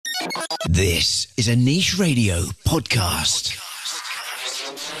This is a Niche Radio podcast.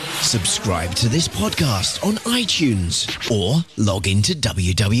 Subscribe to this podcast on iTunes or log into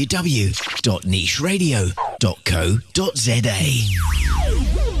www.nicheradio.co.za.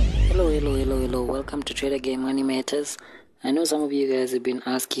 Hello. Welcome to Trader Game Money Matters. I know some of you guys have been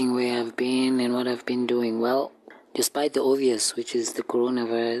asking where I've been and what I've been doing. Well, despite the obvious, which is the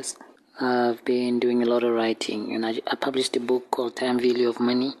coronavirus, I've been doing a lot of writing, and I published a book called Time Value of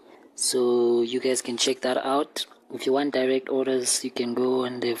Money. So you guys can check that out. If you want direct orders, you can go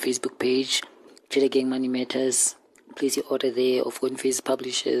on the Facebook page, Trader Gang Money Matters. Place your order there, of Face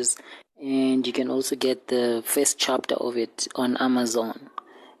Publishers, and you can also get the first chapter of it on Amazon.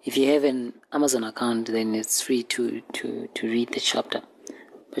 If you have an Amazon account, then it's free to read the chapter.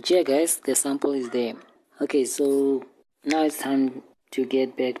 But yeah, guys, the sample is there. Okay, so now it's time to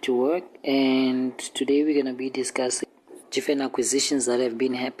get back to work, and today we're going to be discussing different acquisitions that have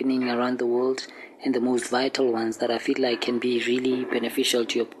been happening around the world, and the most vital ones that I feel like can be really beneficial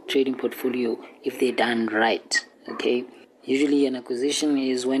to your trading portfolio if they're done right. Okay, usually an acquisition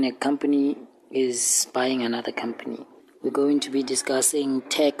is when a company is buying another company. We're going to be discussing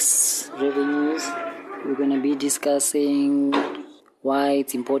tax revenues. We're going to be discussing why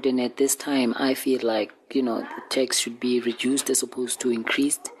it's important at this time. I feel like, the tax should be reduced as opposed to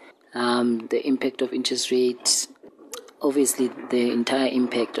increased. The impact of interest rates, obviously the entire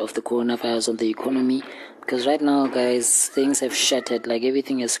impact of the coronavirus on the economy. Because right now, guys, things have shattered. Like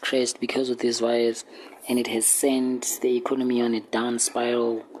everything has crashed because of this virus, and it has sent the economy on a down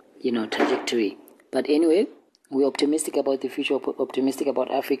spiral, trajectory. But anyway, we're optimistic about the future, optimistic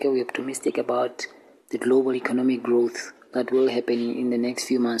about Africa, we're optimistic about the global economic growth that will happen in the next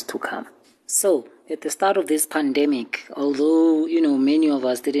few months to come. So, at the start of this pandemic, although, many of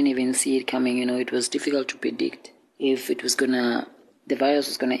us didn't even see it coming, it was difficult to predict if the virus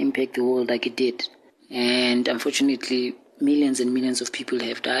was going to impact the world like it did. And unfortunately, millions and millions of people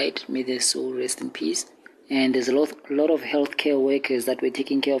have died. May their soul rest in peace. And there's a lot of healthcare workers that were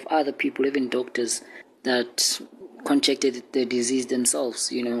taking care of other people, even doctors, that contracted the disease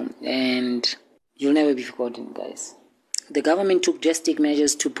themselves, and you'll never be forgotten, guys. The government took drastic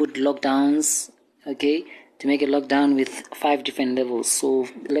measures to put lockdowns, to make a lockdown with 5 different levels. So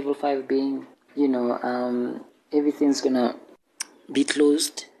level 5 being, everything's gonna be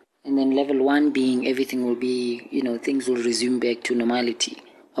closed, and then level 1 being everything will be, things will resume back to normality.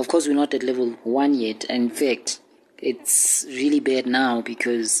 Of course, we're not at level 1 yet. In fact, it's really bad now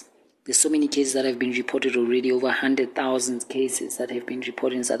because there's so many cases that have been reported already, over 100,000 cases that have been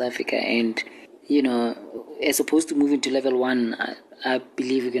reported in South Africa. And, as opposed to moving to level 1, I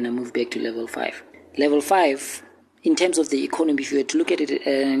believe we're going to move back to level 5. Level 5, in terms of the economy, if you were to look at it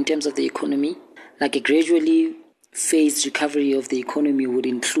in terms of the economy, like a gradually phased recovery of the economy would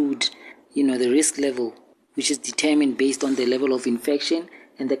include, the risk level, which is determined based on the level of infection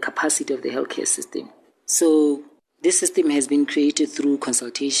and the capacity of the healthcare system. So this system has been created through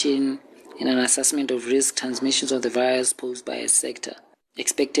consultation and an assessment of risk transmissions of the virus posed by a sector,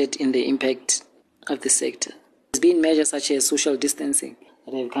 expected in the impact of the sector. There's been measures such as social distancing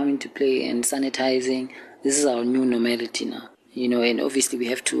that have come into play, and sanitizing. This is our new normality now, and obviously we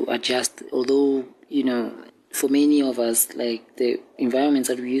have to adjust. Although, for many of us, like the environments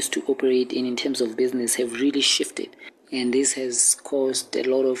that we used to operate in terms of business have really shifted. And this has caused a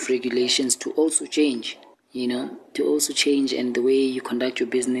lot of regulations to also change, and the way you conduct your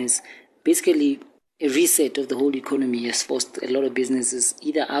business. Basically, a reset of the whole economy has forced a lot of businesses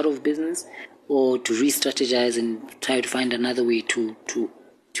either out of business or to re-strategize and try to find another way to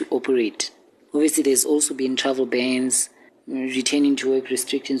operate. Obviously, there's also been travel bans, returning to work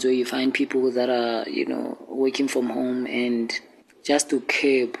restrictions, where you find people that are, working from home, and just to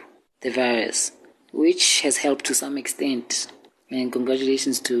curb the virus, which has helped to some extent. And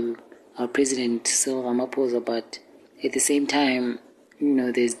congratulations to our President Cyril Ramaphosa, but at the same time,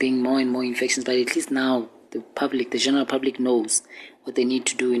 there's been more and more infections, but at least now the general public knows what they need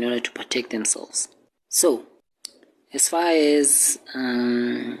to do in order to protect themselves. So, as far as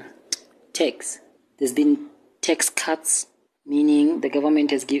tax, there's been tax cuts, meaning the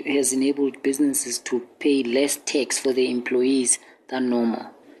government has enabled businesses to pay less tax for their employees than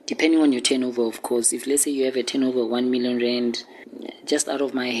normal, depending on your turnover, of course. If let's say you have a turnover of 1 million rand, just out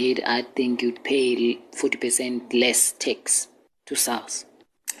of my head, I think you'd pay 40% less tax to SARS.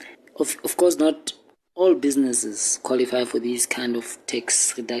 Of course, not all businesses qualify for these kind of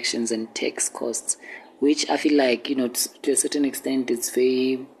tax reductions and tax costs, which I feel like, to a certain extent, it's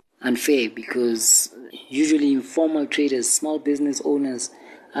very unfair, because usually informal traders, small business owners,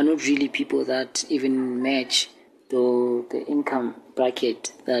 are not really people that even match the income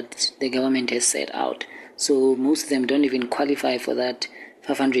bracket that the government has set out. So most of them don't even qualify for that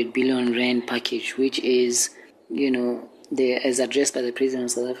 500 billion rand package, which is, as addressed by the President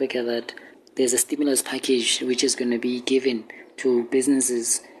of South Africa, that there's a stimulus package which is going to be given to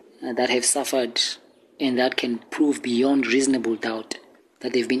businesses that have suffered and that can prove beyond reasonable doubt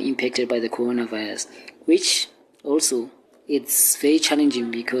that they've been impacted by the coronavirus, which also it's very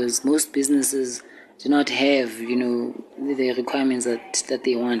challenging because most businesses do not have, the requirements that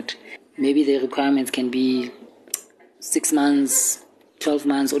they want. Maybe the requirements can be 6 months, 12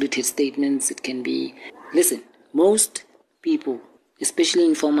 months audited statements. It can be, most people, especially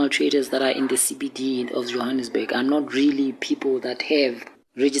informal traders that are in the CBD of Johannesburg, are not really people that have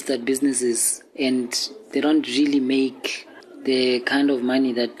registered businesses, and they don't really make the kind of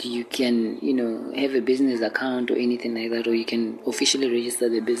money that you can, have a business account or anything like that, or you can officially register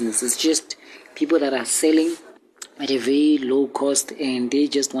the business. It's just people that are selling at a very low cost, and they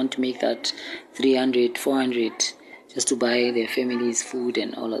just want to make that 300, 400 just to buy their families food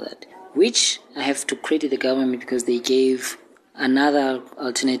and all of that, which I have to credit the government because they gave another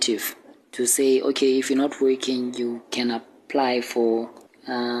alternative to say, okay, if you're not working, you can apply for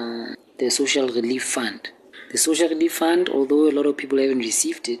the Social Relief Fund. The Social Relief Fund, although a lot of people haven't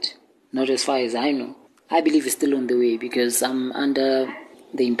received it, not as far as I know, I believe it's still on the way because I'm under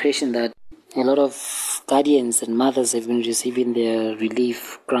the impression that a lot of guardians and mothers have been receiving their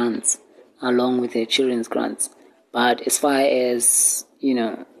relief grants along with their children's grants. But as far as,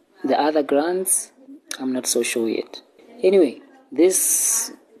 the other grants, I'm not so sure yet. Anyway,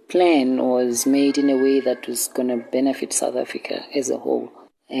 this plan was made in a way that was going to benefit South Africa as a whole.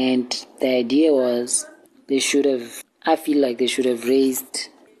 And the idea was I feel like they should have raised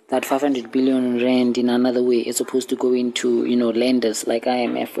that 500 billion rand in another way as opposed to going to, lenders like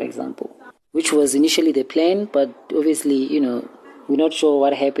IMF, for example, which was initially the plan. But obviously, we're not sure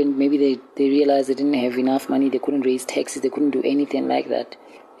what happened. Maybe they realized they didn't have enough money. They couldn't raise taxes. They couldn't do anything like that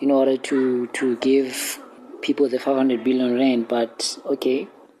in order to give people the 500 billion rand. But okay,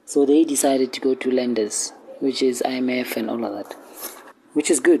 so they decided to go to lenders, which is IMF and all of that, which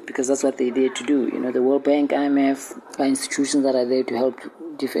is good because that's what they're there to do. The World Bank, IMF are institutions that are there to help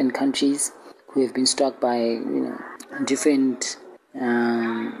different countries who have been struck by, different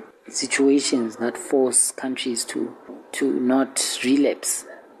situations that force countries to not relapse,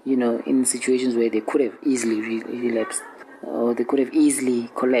 in situations where they could have easily relapsed or they could have easily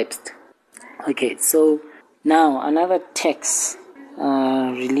collapsed. Okay, so now another tax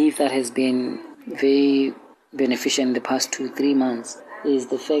relief that has been very beneficial in the past 2-3 months is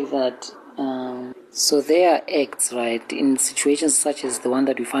the fact that so there are acts, right, in situations such as the one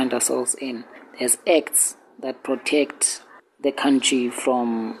that we find ourselves in. There's acts that protect the country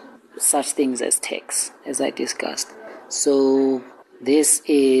from such things as tax, as I discussed. So this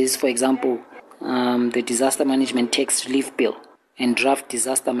is, for example, the Disaster Management Tax Relief Bill and Draft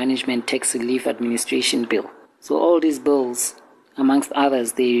Disaster Management Tax Relief Administration Bill. So all these bills, amongst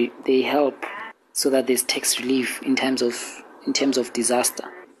others, they help so that there's tax relief in terms of disaster.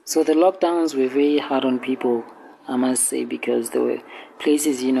 So the lockdowns were very hard on people, I must say, because there were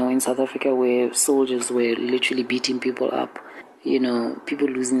places, in South Africa where soldiers were literally beating people up, people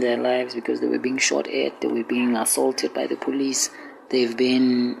losing their lives because they were being shot at, they were being assaulted by the police. There's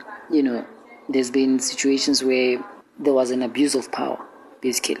been situations where there was an abuse of power,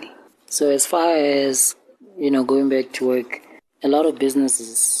 basically. So as far as, going back to work, a lot of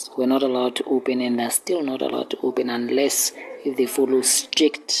businesses were not allowed to open, and they're still not allowed to open unless if they follow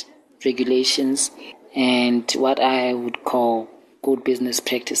strict regulations and what I would call good business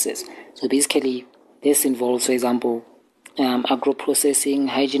practices. So basically, this involves, for example, agro-processing,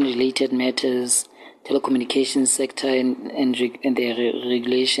 hygiene-related matters, telecommunications sector and their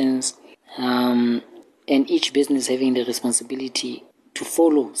regulations, and each business having the responsibility to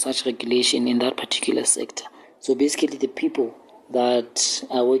follow such regulation in that particular sector. So basically, the people that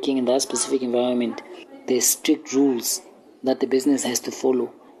are working in that specific environment, there's strict rules that the business has to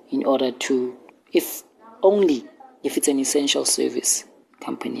follow in order to, if it's an essential service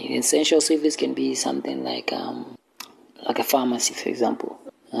company. An essential service can be something like a pharmacy, for example,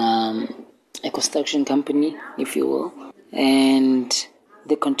 a construction company, if you will, and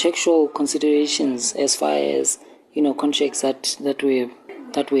the contractual considerations as far as contracts that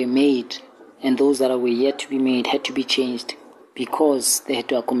were made and those that were yet to be made had to be changed because they had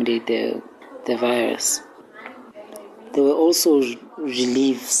to accommodate the virus. There were also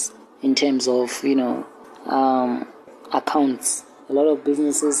reliefs in terms of accounts. A lot of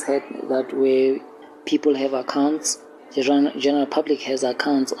businesses had that where people have accounts, the general public has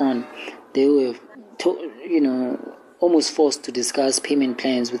accounts on. They were almost forced to discuss payment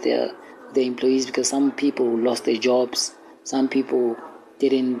plans with their employees, because some people lost their jobs, some people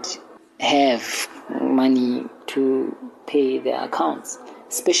didn't have money to pay their accounts,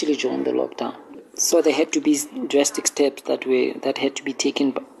 especially during the lockdown. So there had to be drastic steps that had to be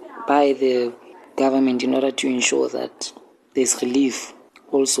taken by the government in order to ensure that there's relief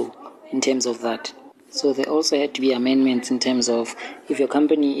also in terms of that. So there also had to be amendments in terms of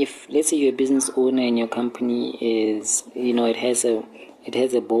if let's say you're a business owner and your company is, it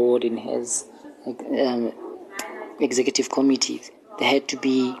has a board and has executive committees, there had to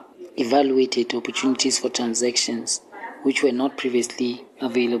be evaluated opportunities for transactions which were not previously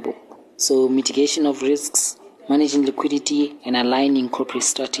available. So mitigation of risks, managing liquidity, and aligning corporate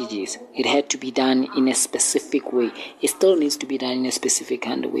strategies. It had to be done in a specific way. It still needs to be done in a specific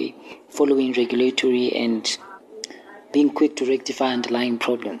kind of way, following regulatory and being quick to rectify underlying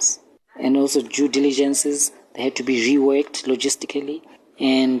problems. And also due diligences, they had to be reworked logistically,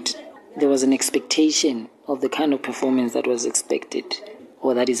 and there was an expectation of the kind of performance that was expected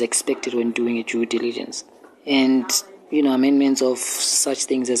or that is expected when doing a due diligence. And, amendments of such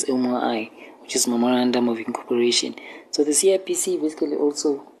things as MOI, which is Memorandum of Incorporation. So the CIPC basically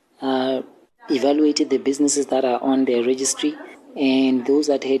also evaluated the businesses that are on their registry, and those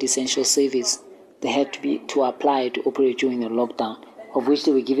that had essential service, they had to apply to operate during the lockdown, of which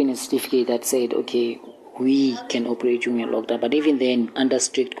they were given a certificate that said, okay, we can operate during a lockdown, but even then under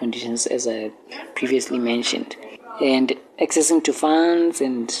strict conditions, as I previously mentioned. And accessing to funds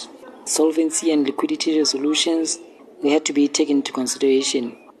and solvency and liquidity resolutions, they had to be taken into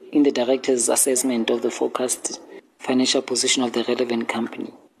consideration in the director's assessment of the forecast financial position of the relevant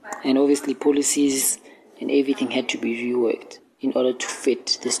company. And obviously policies and everything had to be reworked in order to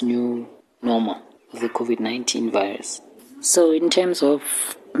fit this new normal of the COVID-19 virus. So in terms of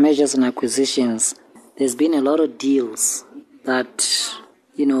mergers and acquisitions, there's been a lot of deals that,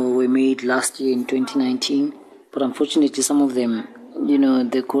 were made last year in 2019, but unfortunately some of them,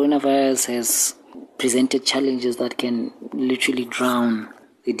 the coronavirus has presented challenges that can literally drown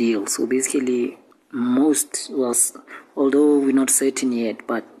the deal. So basically, although we're not certain yet,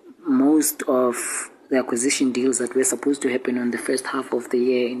 but most of the acquisition deals that were supposed to happen on the first half of the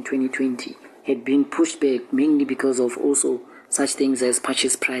year in 2020 had been pushed back, mainly because of also such things as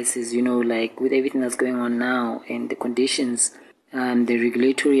purchase prices, like with everything that's going on now and the conditions and the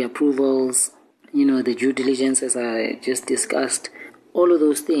regulatory approvals, the due diligence as I just discussed. All of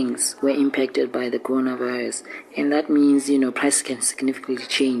those things were impacted by the coronavirus, and that means, prices can significantly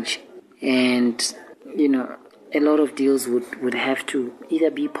change, and, a lot of deals would have to either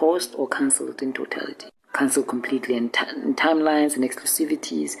be paused or cancelled in totality, cancelled completely, and timelines and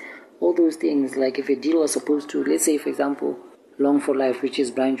exclusivities, all those things. Like if a deal was supposed to, let's say, for example, Long for Life, which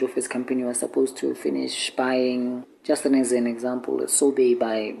is Brian Joffe's company, was supposed to finish buying, just as an example, Sobe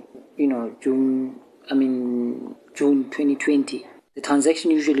by, June 2020. The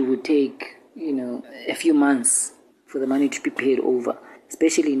transaction usually would take, a few months for the money to be paid over,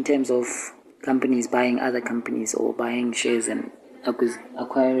 especially in terms of companies buying other companies or buying shares and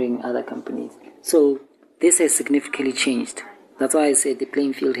acquiring other companies. So this has significantly changed. That's why I said the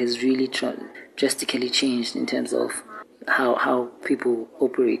playing field has really drastically changed in terms of how people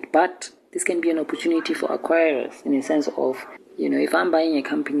operate. But this can be an opportunity for acquirers in the sense of, if I'm buying a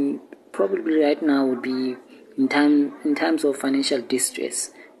company, probably right now would be in times of financial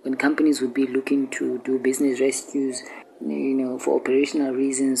distress, when companies would be looking to do business rescues, for operational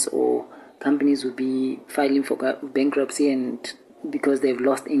reasons, or companies would be filing for bankruptcy and because they've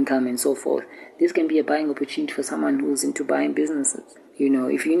lost income and so forth. This can be a buying opportunity for someone who's into buying businesses.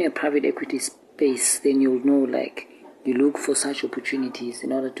 If you're in a private equity space, then you'll know, you look for such opportunities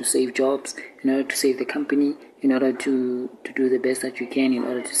in order to save jobs, in order to save the company, in order to do the best that you can, in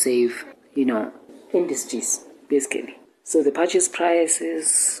order to save, industries, basically. So the purchase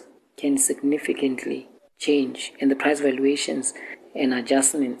prices can significantly change, and the price valuations and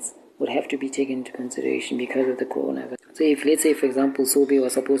adjustments would have to be taken into consideration because of the coronavirus. So if, let's say, for example, Sobe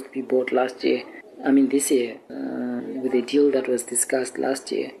was supposed to be bought this year, with a deal that was discussed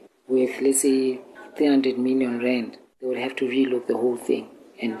last year with, let's say, 300 million rand, they would have to relook the whole thing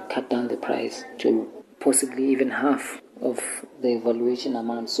and cut down the price to possibly even half of the valuation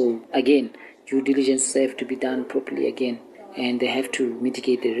amount. So again, due diligence have to be done properly again, and they have to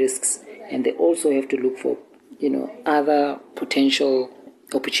mitigate the risks, and they also have to look for, other potential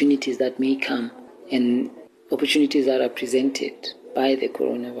opportunities that may come and opportunities that are presented by the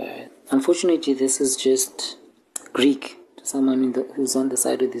coronavirus. Unfortunately, this is just Greek to someone who's on the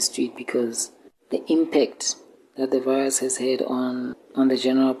side of the street, because the impact that the virus has had on the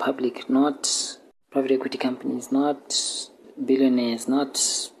general public, not private equity companies, not billionaires, not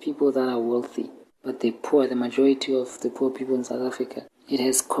people that are wealthy, but the poor, the majority of the poor people in South Africa. It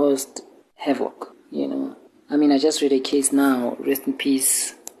has caused havoc, I mean, I just read a case now, rest in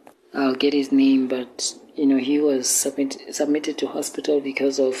peace, I'll get his name, but, he was submitted to hospital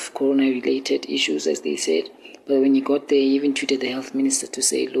because of corona-related issues, as they said. But when he got there, he even tweeted the health minister to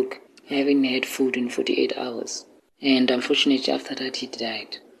say, look, I haven't had food in 48 hours. And unfortunately, after that, he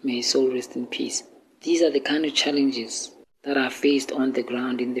died. May his soul rest in peace. These are the kind of challenges that are faced on the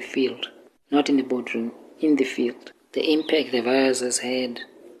ground in the field, not in the boardroom, in the field. The impact the virus has had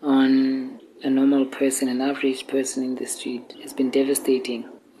on a normal person, an average person in the street, has been devastating.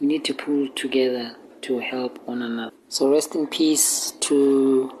 We need to pull together to help one another. So rest in peace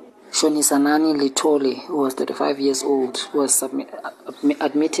to Shonisanani Litole, who was 35 years old, who was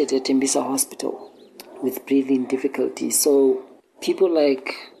admitted at Tembisa Hospital with breathing difficulties. So people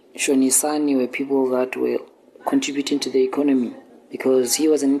like Shonisani were people that were contributing to the economy because he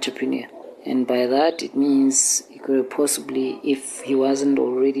was an entrepreneur. And by that, it means he could have possibly, if he wasn't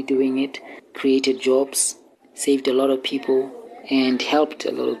already doing it, created jobs, saved a lot of people, and helped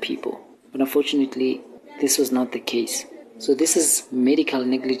a lot of people. But unfortunately, this was not the case. So this is medical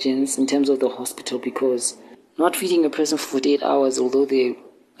negligence in terms of the hospital, because not feeding a person for 48 hours, although they're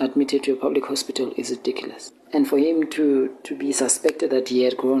admitted to a public hospital, is ridiculous. And for him to be suspected that he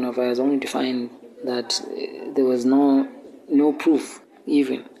had coronavirus, only to find that there was no proof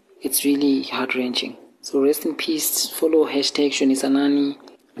even, it's really heart-wrenching. So rest in peace. Follow hashtag Shonisanani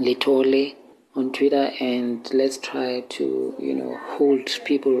Litole on Twitter, and let's try to, hold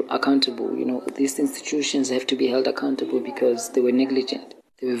people accountable. These institutions have to be held accountable because they were negligent.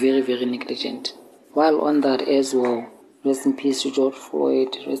 They were very, very negligent. While on that as well, rest in peace to George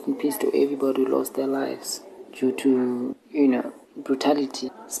Floyd. Rest in peace to everybody who lost their lives due to, brutality,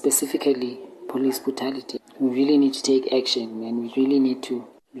 specifically police brutality. We really need to take action, and we really need to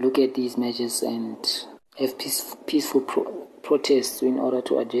look at these measures and have peaceful protests in order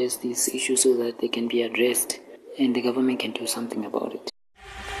to address these issues so that they can be addressed and the government can do something about it.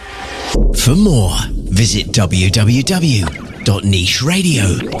 For more, visit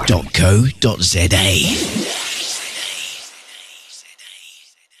www.nicheradio.co.za.